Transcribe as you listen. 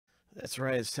That's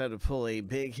right. It's time to pull a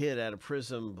big hit out of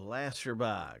Prizm Blaster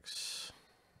Box.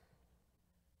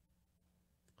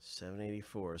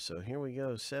 784. So here we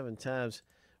go. 7 times.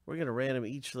 We're going to random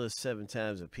each list 7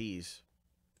 times a piece.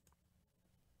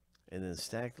 And then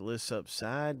stack the lists up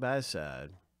side by side.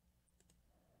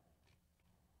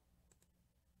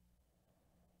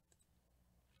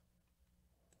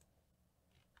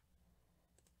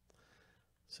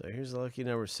 So here's the lucky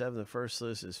number 7. The first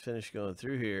list is finished going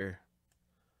through here.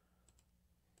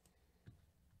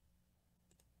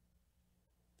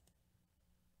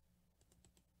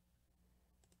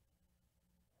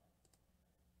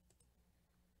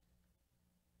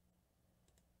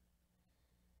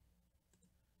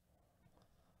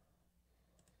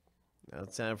 Now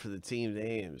it's time for the team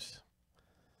names.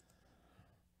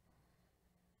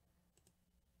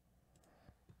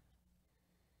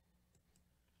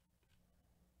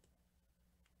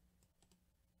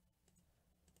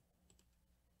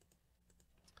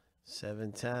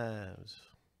 Seven times.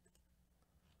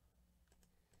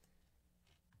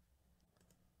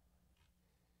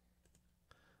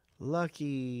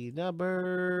 Lucky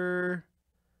number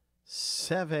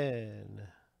 7.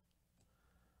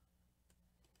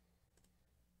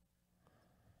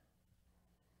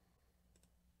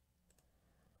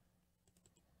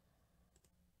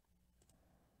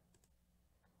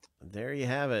 There you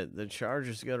have it. The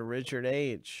Chargers go to Richard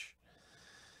H.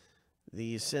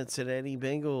 The Cincinnati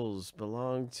Bengals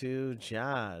belong to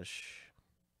Josh.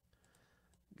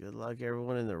 Good luck,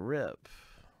 everyone, in the rip.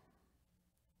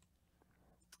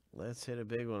 Let's hit a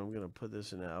big one. I'm going to put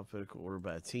this in alphabetical order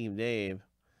by team name.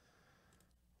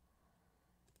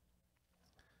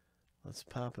 Let's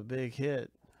pop a big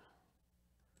hit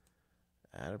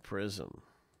out of Prizm.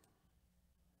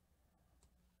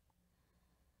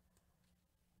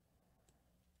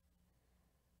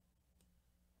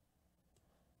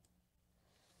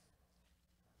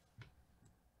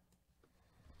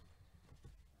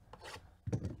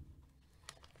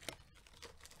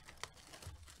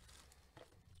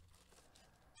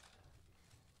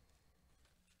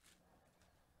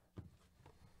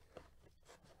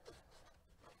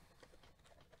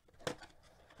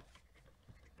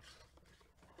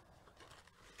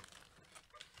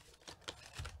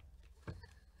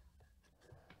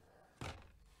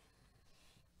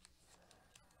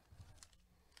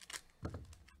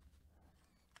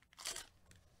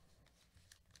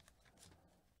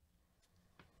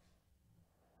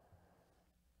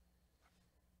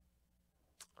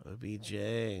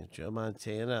 OBJ, Joe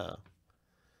Montana,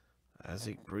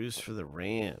 Isaac Bruce for the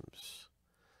Rams,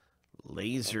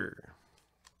 Laser,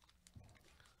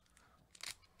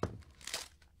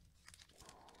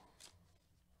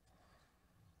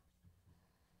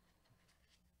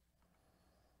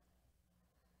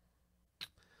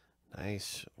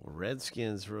 nice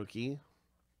Redskins rookie,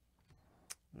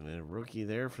 and a rookie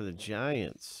there for the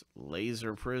Giants,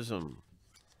 Laser Prizm.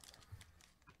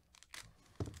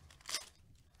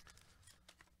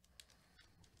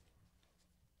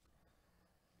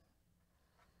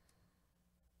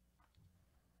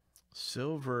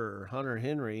 Silver, Hunter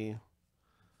Henry.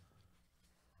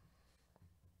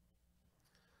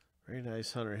 Very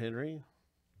nice Hunter Henry.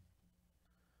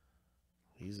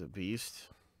 He's a beast.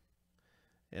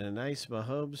 And a nice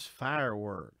Mahomes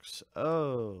Fireworks.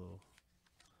 Oh.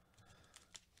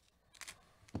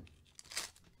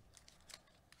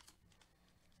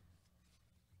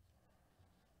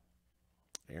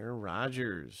 Aaron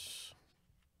Rodgers.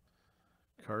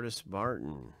 Curtis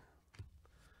Martin.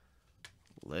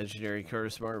 Legendary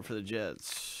Curtis Martin for the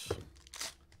Jets.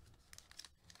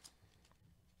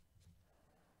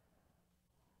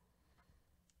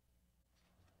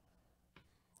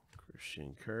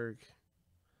 Christian Kirk.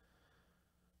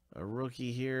 A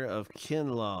rookie here of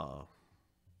Kinlaw.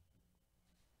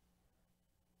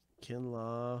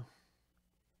 Kinlaw.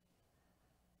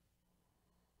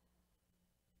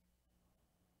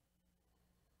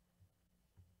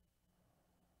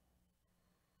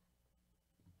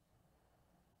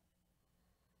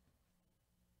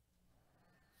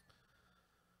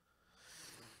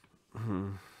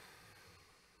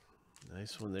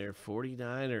 Nice one there.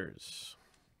 49ers.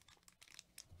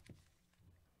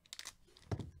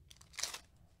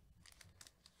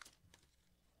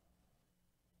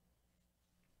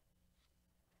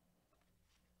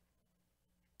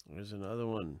 There's another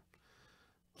one.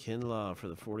 Kinlaw for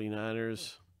the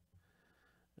 49ers.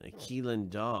 And Keelan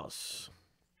Doss.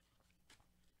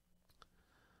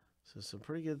 So some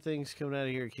pretty good things coming out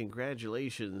of here.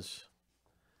 Congratulations.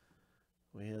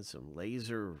 We had some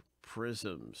laser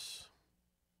prisms,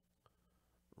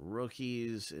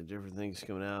 rookies, and different things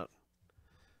coming out.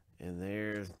 And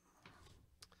there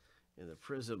in the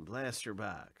Prizm Blaster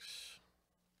Box.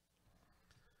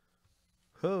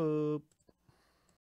 Hope.